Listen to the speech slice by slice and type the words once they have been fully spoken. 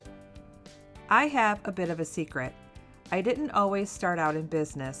I have a bit of a secret. I didn't always start out in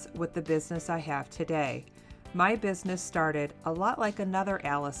business with the business I have today. My business started a lot like another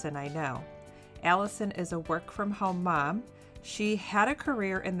Allison I know. Allison is a work-from-home mom. She had a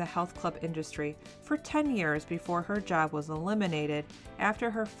career in the health club industry for 10 years before her job was eliminated after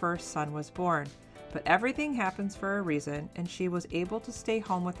her first son was born. But everything happens for a reason, and she was able to stay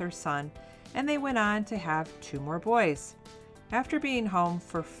home with her son, and they went on to have 2 more boys. After being home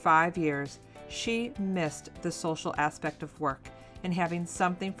for 5 years, she missed the social aspect of work and having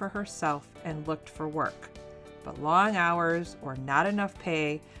something for herself and looked for work. But long hours or not enough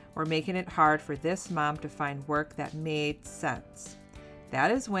pay were making it hard for this mom to find work that made sense.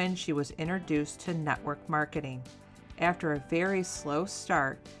 That is when she was introduced to network marketing. After a very slow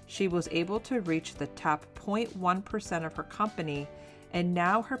start, she was able to reach the top 0.1% of her company, and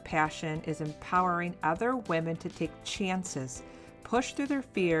now her passion is empowering other women to take chances, push through their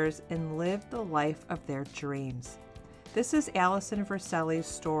fears, and live the life of their dreams. This is Allison Verselli's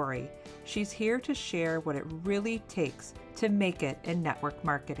story. She's here to share what it really takes to make it in network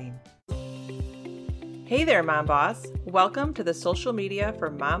marketing. Hey there, Mom Boss. Welcome to the Social Media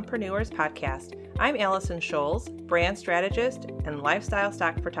for Mompreneurs podcast. I'm Allison Scholes, brand strategist and lifestyle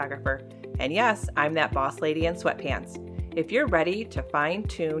stock photographer. And yes, I'm that boss lady in sweatpants. If you're ready to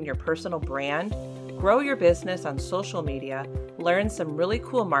fine-tune your personal brand, grow your business on social media, learn some really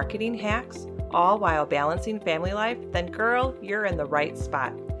cool marketing hacks, all while balancing family life, then girl, you're in the right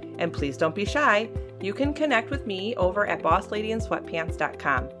spot. And please don't be shy. You can connect with me over at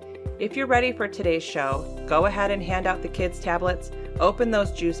bossladyinsweatpants.com. If you're ready for today's show, go ahead and hand out the kids' tablets, open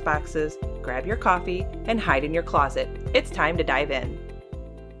those juice boxes, grab your coffee, and hide in your closet. It's time to dive in.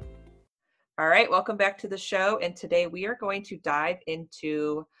 All right, welcome back to the show. And today we are going to dive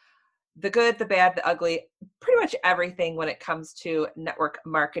into the good, the bad, the ugly, pretty much everything when it comes to network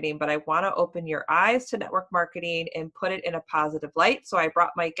marketing. But I want to open your eyes to network marketing and put it in a positive light. So I brought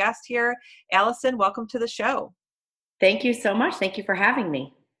my guest here. Allison, welcome to the show. Thank you so much. Thank you for having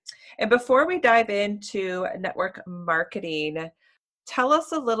me. And before we dive into network marketing, tell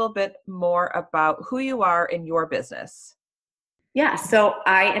us a little bit more about who you are in your business. Yeah, so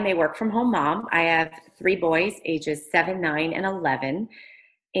I am a work-from-home mom. I have 3 boys, ages 7, 9, and 11.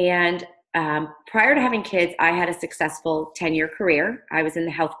 And prior to having kids, I had a successful 10-year career. I was in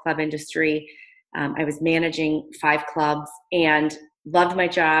the health club industry. I was managing 5 clubs and loved my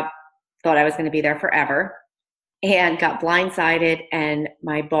job, thought I was going to be there forever, and got blindsided, and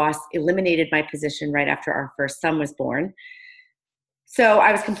my boss eliminated my position right after our first son was born. So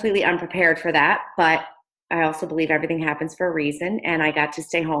I was completely unprepared for that, but I also believe everything happens for a reason, and I got to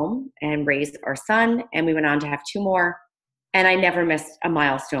stay home and raise our son, and we went on to have 2 more. And I never missed a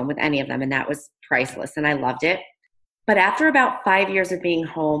milestone with any of them, and that was priceless, and I loved it. But after about 5 years of being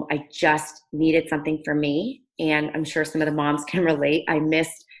home, I just needed something for me, and I'm sure some of the moms can relate. I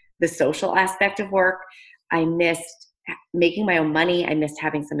missed the social aspect of work. I missed making my own money. I missed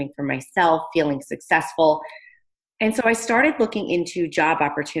having something for myself, feeling successful. And so I started looking into job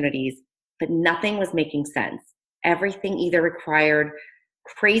opportunities, but nothing was making sense. Everything either required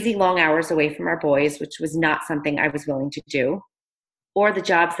crazy long hours away from our boys, which was not something I was willing to do, or the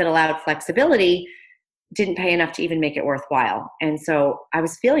jobs that allowed flexibility didn't pay enough to even make it worthwhile. And so I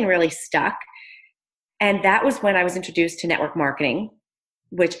was feeling really stuck. And that was when I was introduced to network marketing,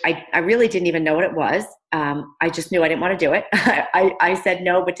 which I really didn't even know what it was. I just knew I didn't want to do it. I said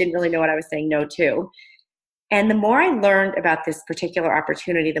no, but didn't really know what I was saying no to. And the more I learned about this particular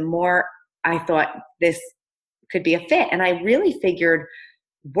opportunity, the more I thought this could be a fit. And I really figured,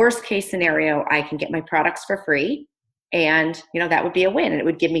 worst case scenario, I can get my products for free, and that would be a win, and it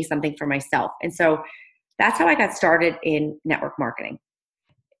would give me something for myself. And so that's how I got started in network marketing.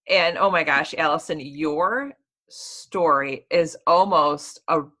 And oh my gosh, Allison, your story is almost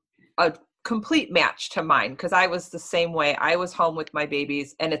a complete match to mine, because I was the same way. I was home with my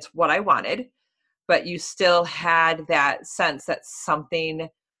babies, and it's what I wanted, but you still had that sense that something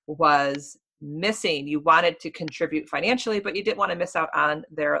was missing. You wanted to contribute financially, but you didn't want to miss out on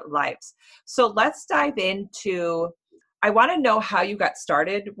their lives. So let's dive into, I want to know how you got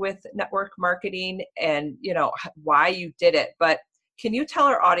started with network marketing and, why you did it. But can you tell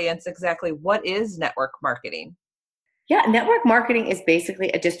our audience exactly what is network marketing? Yeah, network marketing is basically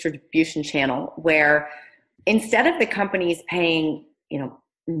a distribution channel where instead of the companies paying,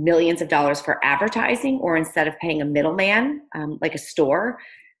 millions of dollars for advertising, or instead of paying a middleman, like a store,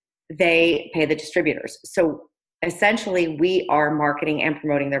 they pay the distributors. So essentially we are marketing and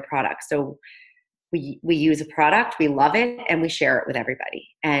promoting their products. So we use a product, we love it, and we share it with everybody.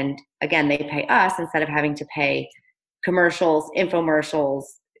 And again, they pay us instead of having to pay commercials, infomercials.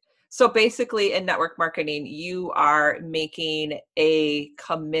 So basically in network marketing, you are making a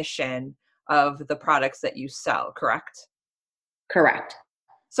commission of the products that you sell, correct? Correct.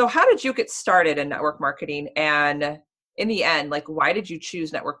 So how did you get started in network marketing? And in the end, like, why did you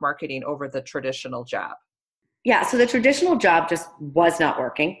choose network marketing over the traditional job? Yeah, so the traditional job just was not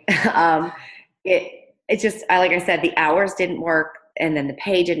working. um, it just, like I said, the hours didn't work, and then the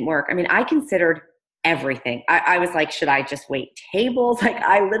pay didn't work. I mean, I considered everything. I was like, should I just wait tables? Like,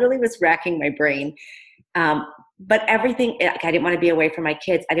 I literally was racking my brain. Um, but everything, like, I didn't want to be away from my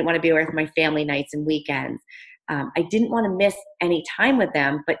kids. I didn't want to be away from my family nights and weekends. I didn't want to miss any time with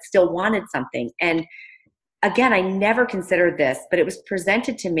them, but still wanted something. And again, I never considered this, but it was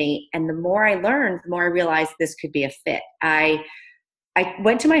presented to me. And the more I learned, the more I realized this could be a fit. I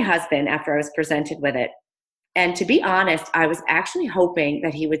went to my husband after I was presented with it. And to be honest, I was actually hoping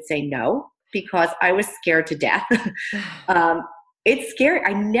that he would say no because I was scared to death. um, it's scary.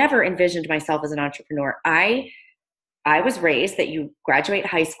 I never envisioned myself as an entrepreneur. I was raised that you graduate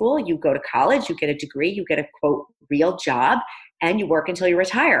high school, you go to college, you get a degree, you get a quote real job, and you work until you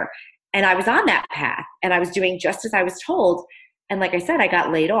retire. And I was on that path, and I was doing just as I was told. And like I said, I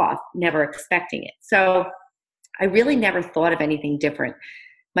got laid off, never expecting it. So I really never thought of anything different.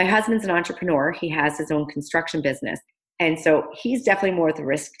 My husband's an entrepreneur. He has his own construction business. And so he's definitely more the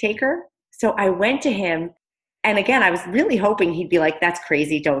risk taker. So I went to him. And again, I was really hoping he'd be like, that's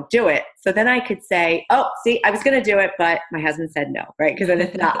crazy, don't do it. So then I could say, oh, see, I was going to do it, but my husband said no, right? Because then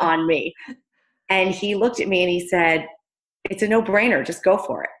it's not on me. And he looked at me and he said, it's a no brainer, just go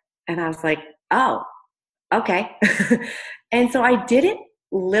for it. And I was like, oh, okay. And so I did it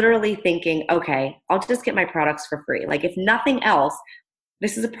literally thinking, okay, I'll just get my products for free. Like, if nothing else,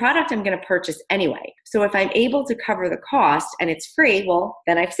 this is a product I'm going to purchase anyway. So if I'm able to cover the cost and it's free, well,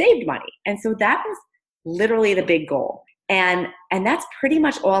 then I've saved money. And so that was literally the big goal. And that's pretty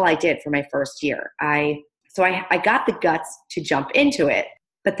much all I did for my first year. I got the guts to jump into it.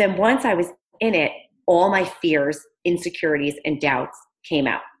 But then once I was in it, all my fears, insecurities, and doubts came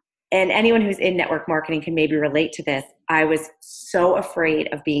out. And anyone who's in network marketing can maybe relate to this. I was so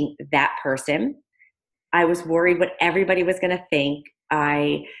afraid of being that person. I was worried what everybody was going to think.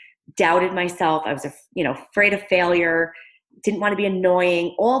 I doubted myself. I was, afraid of failure, didn't want to be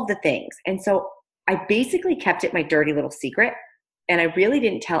annoying, all of the things. And so I basically kept it my dirty little secret. And I really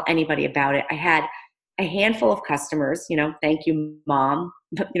didn't tell anybody about it. I had a handful of customers, thank you, mom,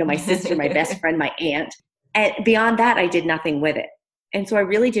 my sister, my best friend, my aunt. And beyond that, I did nothing with it. And so I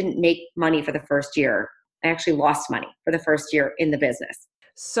really didn't make money for the first year. I actually lost money for the first year in the business.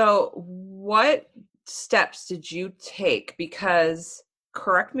 So what steps did you take? Because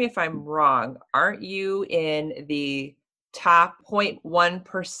correct me if I'm wrong, aren't you in the top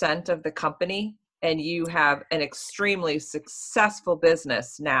 0.1% of the company? And you have an extremely successful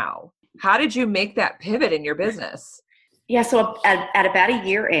business now. How did you make that pivot in your business? Yeah, so at about a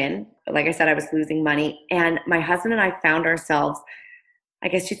year in, like I said, I was losing money. And my husband and I found ourselves, I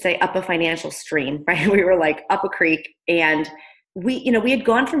guess you'd say, up a financial stream, right? We were like up a creek. And we had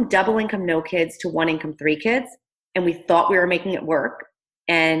gone from double income, no kids to one income, three kids. And we thought we were making it work.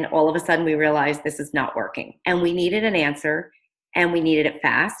 And all of a sudden we realized this is not working. And we needed an answer, and we needed it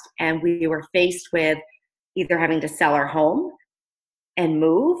fast. And we were faced with either having to sell our home and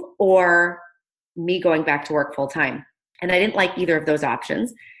move, or me going back to work full time. And I didn't like either of those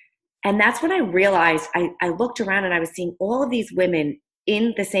options. And that's when I realized, I looked around and I was seeing all of these women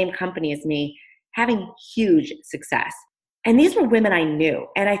in the same company as me having huge success. And these were women I knew.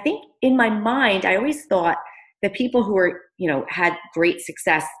 And I think in my mind, I always thought the people who were, had great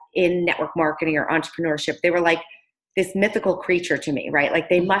success in network marketing or entrepreneurship, they were like this mythical creature to me, right? Like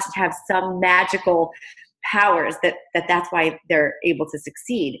they must have some magical powers that's why they're able to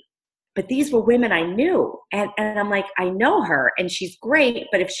succeed. But these were women I knew. And I'm like, I know her and she's great,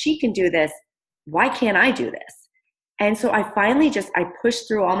 but if she can do this, why can't I do this? And so I finally I pushed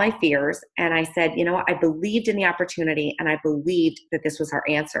through all my fears, and I said, I believed in the opportunity, and I believed that this was our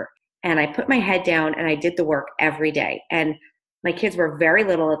answer. And I put my head down and I did the work every day. And my kids were very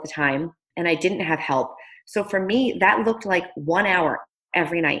little at the time, and I didn't have help. So for me, that looked like 1 hour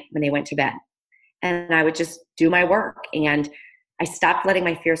every night when they went to bed. And I would just do my work. And I stopped letting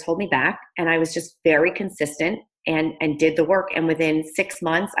my fears hold me back. And I was just very consistent and did the work. And within 6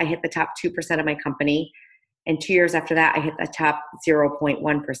 months, I hit the top 2% of my company. And 2 years after that, I hit the top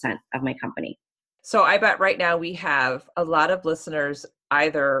 0.1% of my company. So I bet right now we have a lot of listeners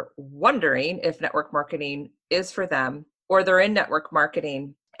either wondering if network marketing is for them, or they're in network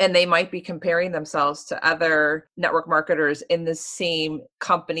marketing and they might be comparing themselves to other network marketers in the same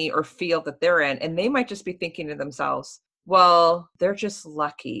company or field that they're in. And they might just be thinking to themselves, well, they're just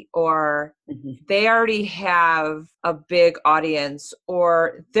lucky, or Mhm. they already have a big audience,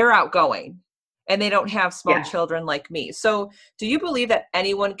 or they're outgoing and they don't have small Yeah, children like me. So, do you believe that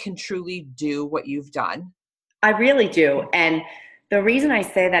anyone can truly do what you've done? I really do. And the reason I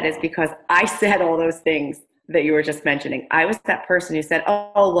say that is because I said all those things that you were just mentioning. I was that person who said,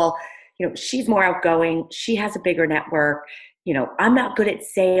 oh, well, she's more outgoing. She has a bigger network. I'm not good at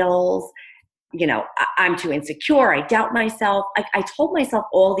sales. I'm too insecure. I doubt myself. I told myself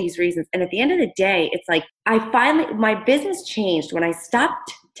all these reasons. And at the end of the day, it's like my business changed when I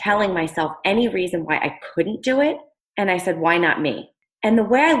stopped telling myself any reason why I couldn't do it. And I said, why not me? And the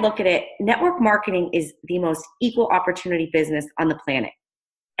way I look at it, network marketing is the most equal opportunity business on the planet.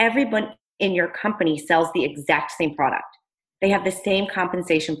 Everyone in your company sells the exact same product. They have the same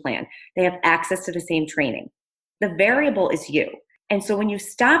compensation plan. They have access to the same training. The variable is you. And so when you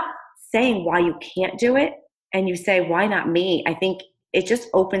stop saying why you can't do it and you say, why not me? I think it just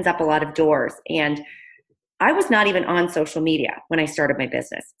opens up a lot of doors. And I was not even on social media when I started my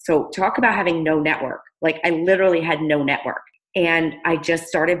business. So talk about having no network. Like I literally had no network and I just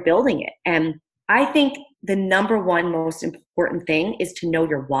started building it. And I think the number one most important thing is to know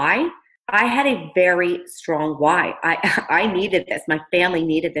your why. I had a very strong why. I needed this. My family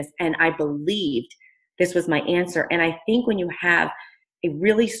needed this. And I believed this was my answer. And I think when you have a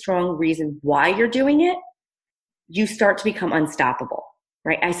really strong reason why you're doing it, you start to become unstoppable,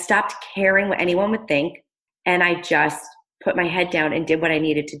 right? I stopped caring what anyone would think. And I just put my head down and did what I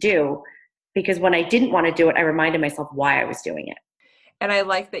needed to do. Because when I didn't want to do it, I reminded myself why I was doing it. And I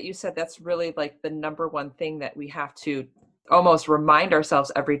like that you said that's really like the number one thing that we have to almost remind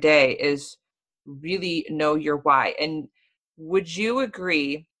ourselves every day is really know your why. And would you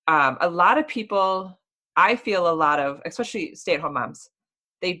agree? A lot of people, I feel a lot of, especially stay at home moms,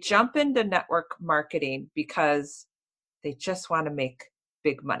 they jump into network marketing because they just want to make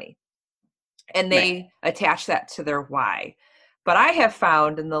big money and Right. they attach that to their why. But I have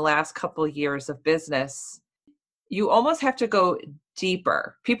found in the last couple of years of business, you almost have to go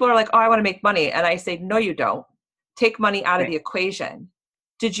deeper. People are like, oh, I want to make money. And I say, no, you don't. Take money out of Right. the equation.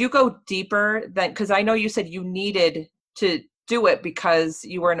 Did you go deeper than, because I know you said you needed to do it because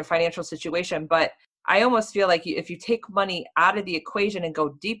you were in a financial situation, but I almost feel like if you take money out of the equation and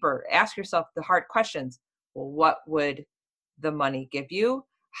go deeper, ask yourself the hard questions. Well, what would the money give you?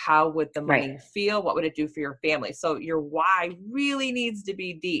 How would the Right. money feel? What would it do for your family? So your why really needs to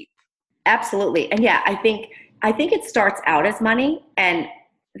be deep. Absolutely. And yeah, I think it starts out as money and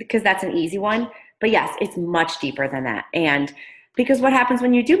because that's an easy one. But yes, it's much deeper than that. And because what happens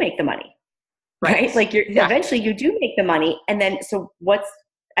when you do make the money? Right? Right. Like you're Yeah. eventually you do make the money. And then so what's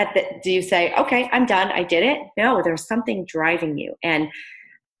do you say, okay, I'm done, I did it? No, there's something driving you. And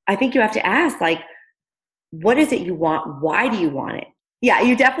I think you have to ask, like, what is it you want? Why do you want it? Yeah,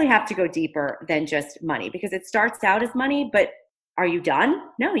 you definitely have to go deeper than just money because it starts out as money, but are you done?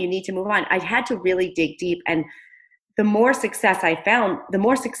 No, you need to move on. I had to really dig deep. And the more success I found, the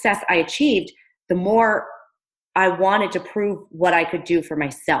more success I achieved, the more I wanted to prove what I could do for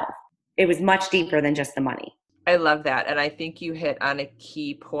myself. It was much deeper than just the money. I love that. And I think you hit on a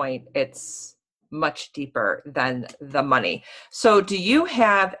key point. It's much deeper than the money. So, do you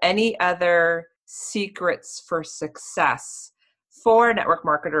have any other secrets for success for network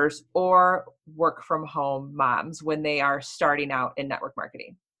marketers or work from home moms when they are starting out in network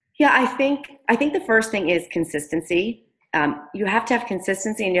marketing? Yeah, I think the first thing is consistency. You have to have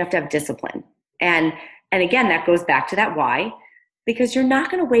consistency and you have to have discipline. And and again, that goes back to that why, because you're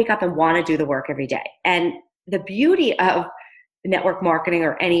not going to wake up and want to do the work every day. And the beauty of network marketing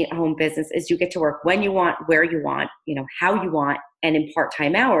or any home business is you get to work when you want, where you want, how you want, and in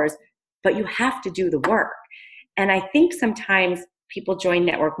part-time hours. But you have to do the work. And I think sometimes people join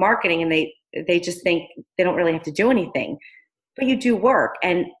network marketing and they just think they don't really have to do anything, but you do work.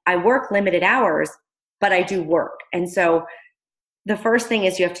 And I work limited hours, but I do work. And so the first thing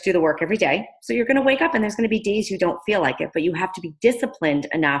is you have to do the work every day. So you're going to wake up and there's going to be days you don't feel like it, but you have to be disciplined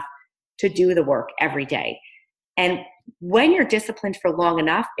enough to do the work every day. And when you're disciplined for long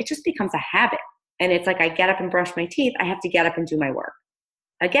enough, it just becomes a habit. And it's like I get up and brush my teeth, I have to get up and do my work.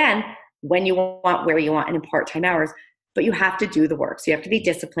 Again, when you want, where you want, and in part-time hours, but you have to do the work. So you have to be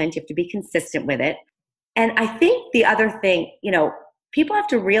disciplined, you have to be consistent with it. And I think the other thing, people have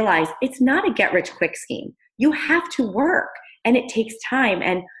to realize it's not a get rich quick scheme. You have to work and it takes time.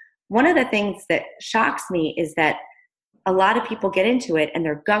 And one of the things that shocks me is that a lot of people get into it and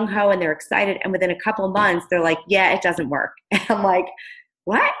they're gung ho and they're excited. And within a couple of months, they're like, yeah, it doesn't work. And I'm like,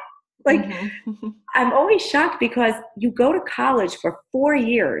 what? Like, Mm-hmm. I'm always shocked because you go to college for 4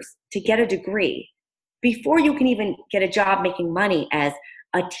 years to get a degree before you can even get a job making money as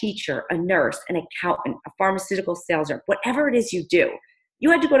a teacher, a nurse, an accountant, a pharmaceutical sales rep, whatever it is you do, you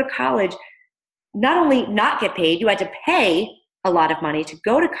had to go to college, not only not get paid, you had to pay a lot of money to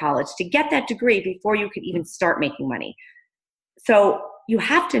go to college to get that degree before you could even start making money. So you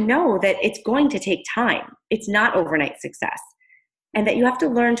have to know that it's going to take time. It's not overnight success. And that you have to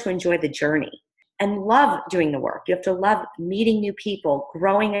learn to enjoy the journey and love doing the work. You have to love meeting new people,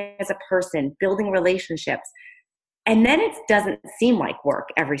 growing as a person, building relationships. And then it doesn't seem like work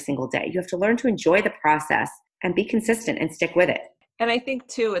every single day. You have to learn to enjoy the process and be consistent and stick with it. And I think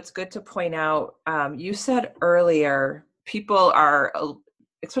too, it's good to point out, you said earlier, people are,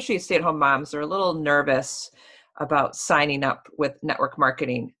 especially stay-at-home moms, are a little nervous about signing up with network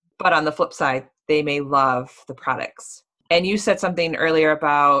marketing. But on the flip side, they may love the products. And you said something earlier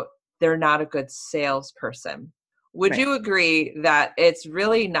about they're not a good salesperson. Would you agree that it's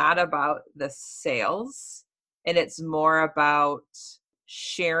really not about the sales and it's more about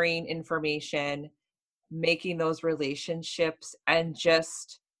sharing information, making those relationships, and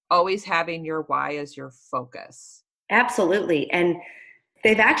just always having your why as your focus? Absolutely. And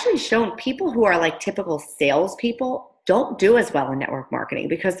they've actually shown people who are like typical salespeople don't do as well in network marketing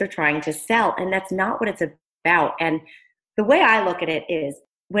because they're trying to sell. And that's not what it's about. And the way I look at it is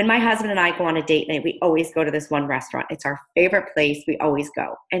when my husband and I go on a date night, we always go to this one restaurant. It's our favorite place. We always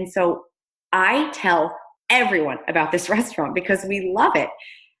go. And so I tell everyone about this restaurant because we love it.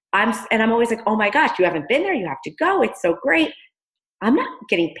 I'm always like, oh my gosh, you haven't been there. You have to go. It's so great. I'm not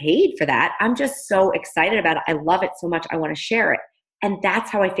getting paid for that. I'm just so excited about it. I love it so much. I want to share it. And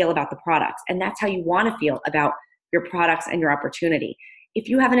that's how I feel about the products. And that's how you want to feel about your products and your opportunity. If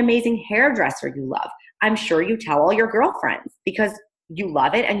you have an amazing hairdresser you love, I'm sure you tell all your girlfriends because you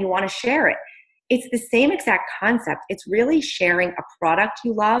love it and you want to share it. It's the same exact concept. It's really sharing a product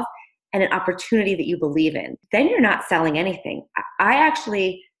you love and an opportunity that you believe in. Then you're not selling anything. I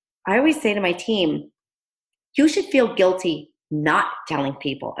always say to my team, you should feel guilty not telling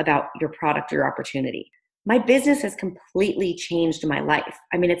people about your product or your opportunity. My business has completely changed my life.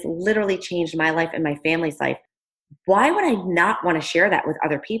 I mean, it's literally changed my life and my family's life. Why would I not want to share that with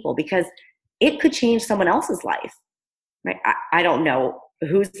other people? Because it could change someone else's life, right? I don't know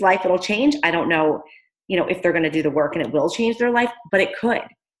whose life it'll change. I don't know, if they're going to do the work and it will change their life, but it could.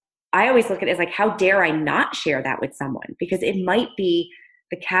 I always look at it as like, how dare I not share that with someone? Because it might be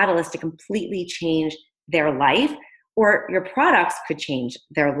the catalyst to completely change their life, or your products could change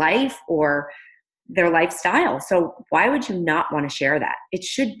their life or their lifestyle. So why would you not want to share that? It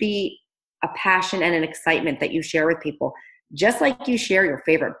should be a passion and an excitement that you share with people, just like you share your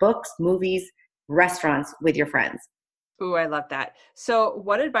favorite books, movies, restaurants with your friends. Ooh, I love that. So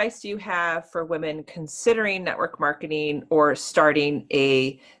what advice do you have for women considering network marketing or starting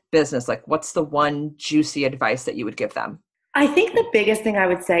a business? Like, what's the one juicy advice that you would give them? I think the biggest thing I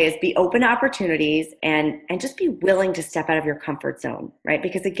would say is be open to opportunities and just be willing to step out of your comfort zone, right?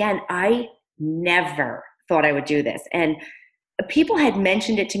 Because again, I never thought I would do this. And people had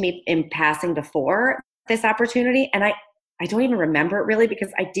mentioned it to me in passing before this opportunity. And I don't even remember it really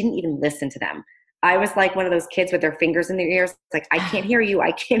because I didn't even listen to them. I was like one of those kids with their fingers in their ears. Like, I can't hear you.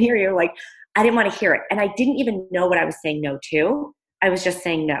 I can't hear you. Like, I didn't want to hear it. And I didn't even know what I was saying no to. I was just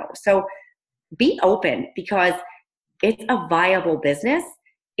saying no. So be open because it's a viable business.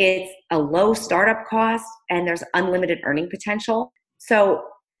 It's a low startup cost and there's unlimited earning potential. So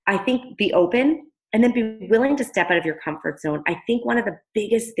I think be open and then be willing to step out of your comfort zone. I think one of the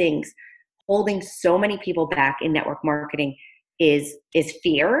biggest things holding so many people back in network marketing is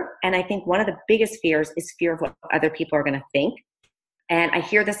fear. And I think one of the biggest fears is fear of what other people are going to think. And I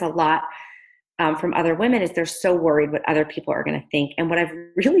hear this a lot from other women is they're so worried what other people are going to think. And what I've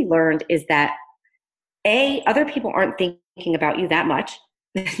really learned is that other people aren't thinking about you that much.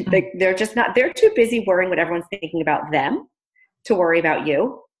 They're just not, they're too busy worrying what everyone's thinking about them to worry about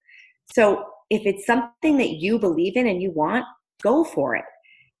you. So if it's something that you believe in and you want, go for it.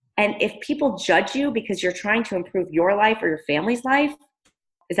 And if people judge you because you're trying to improve your life or your family's life,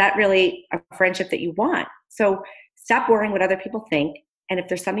 is that really a friendship that you want? So stop worrying what other people think. And if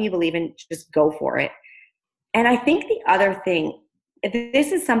there's something you believe in, just go for it. And I think the other thing,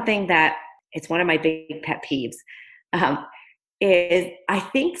 this is something that it's one of my big pet peeves, is I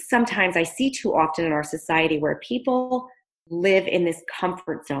think sometimes I see too often in our society where people live in this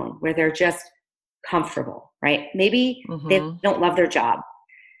comfort zone where they're just comfortable, right? Maybe they don't love their job.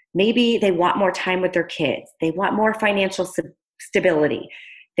 Maybe they want more time with their kids. They want more financial stability.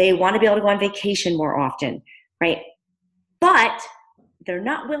 They want to be able to go on vacation more often, right? But they're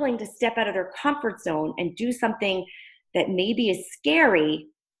not willing to step out of their comfort zone and do something that maybe is scary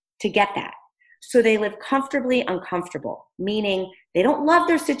to get that. So they live comfortably uncomfortable, meaning they don't love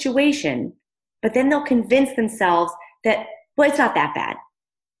their situation, but then they'll convince themselves that, well, it's not that bad,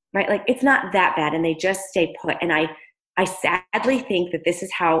 right? Like it's not that bad. And they just stay put. And I sadly think that this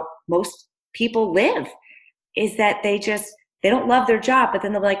is how most people live, is that they don't love their job, but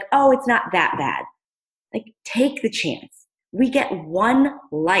then they're like, oh, it's not that bad. Like, take the chance. We get one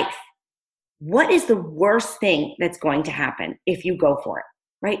life. What is the worst thing that's going to happen if you go for it,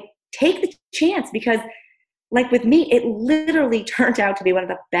 right? Take the chance, because like with me, it literally turned out to be one of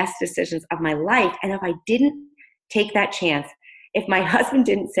the best decisions of my life. And if I didn't take that chance, if my husband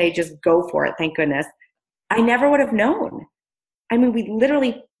didn't say, just go for it, thank goodness, I never would have known. I mean, we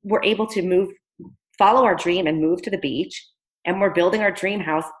literally were able to follow our dream and move to the beach, and we're building our dream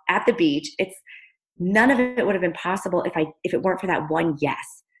house at the beach. None of it would have been possible if it weren't for that one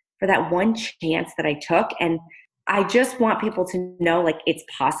yes, for that one chance that I took. And I just want people to know, like, it's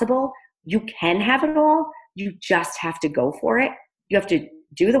possible. You can have it all. You just have to go for it. You have to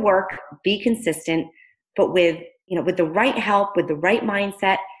do the work, be consistent, but with the right help, with the right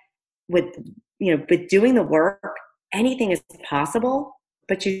mindset, with doing the work, anything is possible,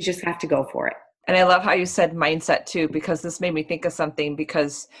 but you just have to go for it. And I love how you said mindset too, because this made me think of something,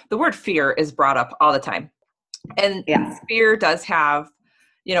 because the word fear is brought up all the time. And yes. Fear does have,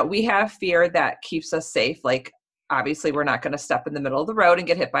 we have fear that keeps us safe. Like, obviously we're not going to step in the middle of the road and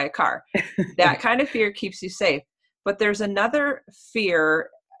get hit by a car. That kind of fear keeps you safe. But there's another fear.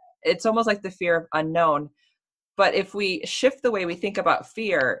 It's almost like the fear of unknown. But if we shift the way we think about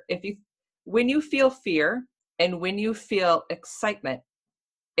fear, when you feel fear and when you feel excitement,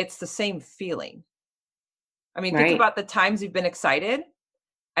 it's the same feeling. I mean, right. Think about the times you've been excited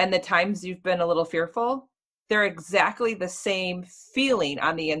and the times you've been a little fearful. They're exactly the same feeling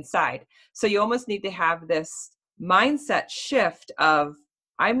on the inside. So you almost need to have this mindset shift of,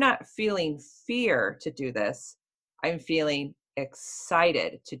 I'm not feeling fear to do this. I'm feeling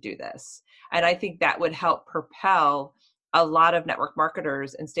excited to do this. And I think that would help propel a lot of network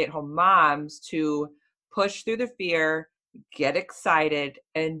marketers and stay-at-home moms to push through the fear, get excited,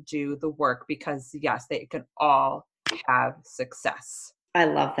 and do the work, because yes, they can all have success. I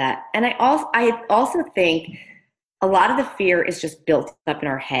love that. And I also think a lot of the fear is just built up in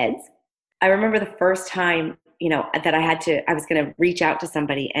our heads. I remember the first time, that I was going to reach out to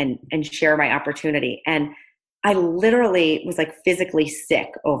somebody and share my opportunity. And I literally was like physically sick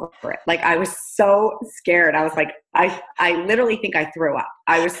over it. Like, I was so scared. I was like, I literally think I threw up.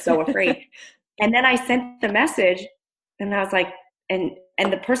 I was so afraid. And then I sent the message, and I was like, and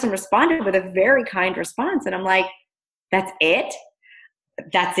the person responded with a very kind response. And I'm like, that's it?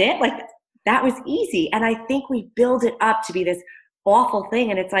 That's it? Like, that was easy. And I think we build it up to be this awful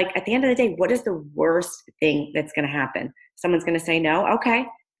thing. And it's like, at the end of the day, what is the worst thing that's going to happen? Someone's going to say no. Okay.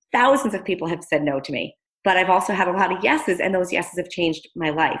 Thousands of people have said no to me, but I've also had a lot of yeses, and those yeses have changed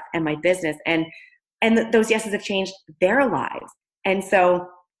my life and my business. And those yeses have changed their lives. And so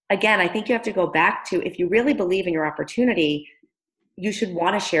again, I think you have to go back to, if you really believe in your opportunity, you should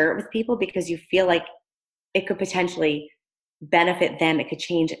want to share it with people, because you feel like it could potentially benefit them. It could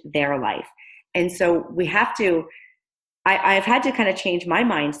change their life. And so we have to, I've had to kind of change my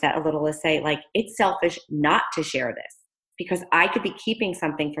mindset a little to say, like, it's selfish not to share this, because I could be keeping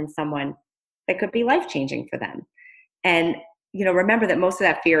something from someone that could be life-changing for them. And, remember that most of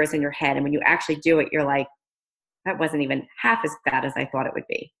that fear is in your head. And when you actually do it, you're like, that wasn't even half as bad as I thought it would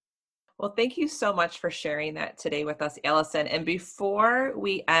be. Well, thank you so much for sharing that today with us, Allison. And before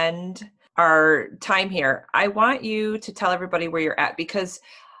we end our time here, I want you to tell everybody where you're at, because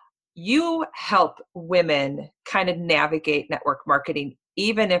you help women kind of navigate network marketing,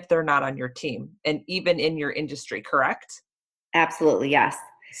 even if they're not on your team and even in your industry, correct? Absolutely, yes.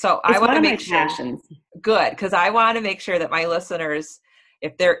 So I want to make sure. Good, because I want to make sure that my listeners,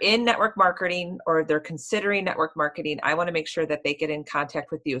 if they're in network marketing or they're considering network marketing, I want to make sure that they get in contact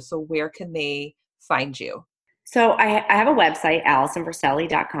with you. So where can they find you? So I have a website,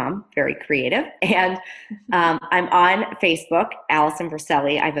 AllisonVerselli.com, very creative. And I'm on Facebook, Allison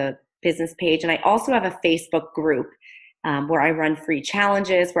Verselli. I have a business page, and I also have a Facebook group where I run free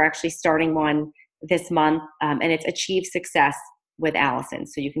challenges. We're actually starting one this month, and it's Achieve Success with Allison.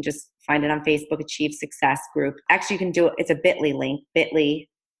 So you can just find it on Facebook, Achieve Success Group. Actually, you can do it. It's a bit.ly link,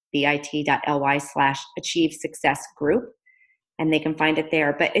 bit.ly/Achieve Success Group. And they can find it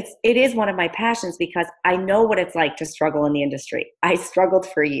there. But it is one of my passions, because I know what it's like to struggle in the industry. I struggled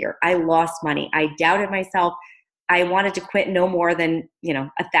for a year. I lost money. I doubted myself. I wanted to quit no more than,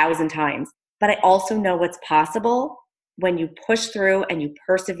 1,000 times. But I also know what's possible when you push through and you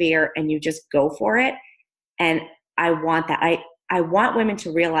persevere and you just go for it. And I want that. I want women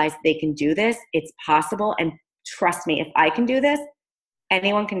to realize they can do this. It's possible. And trust me, if I can do this,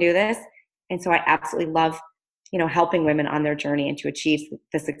 anyone can do this. And so I absolutely love, helping women on their journey and to achieve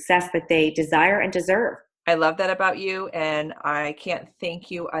the success that they desire and deserve. I love that about you, and I can't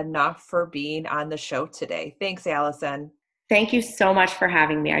thank you enough for being on the show today. Thanks, Allison. Thank you so much for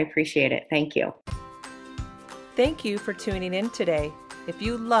having me. I appreciate it. Thank you. Thank you for tuning in today. If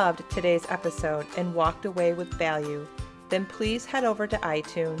you loved today's episode and walked away with value, then please head over to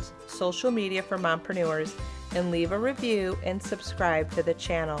iTunes, social media for mompreneurs, and leave a review and subscribe to the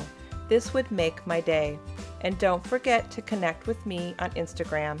channel. This would make my day. And don't forget to connect with me on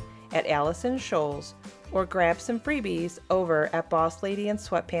Instagram at Allison Scholes, or grab some freebies over at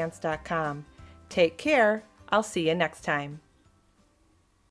bossladyandsweatpants.com. Take care. I'll see you next time.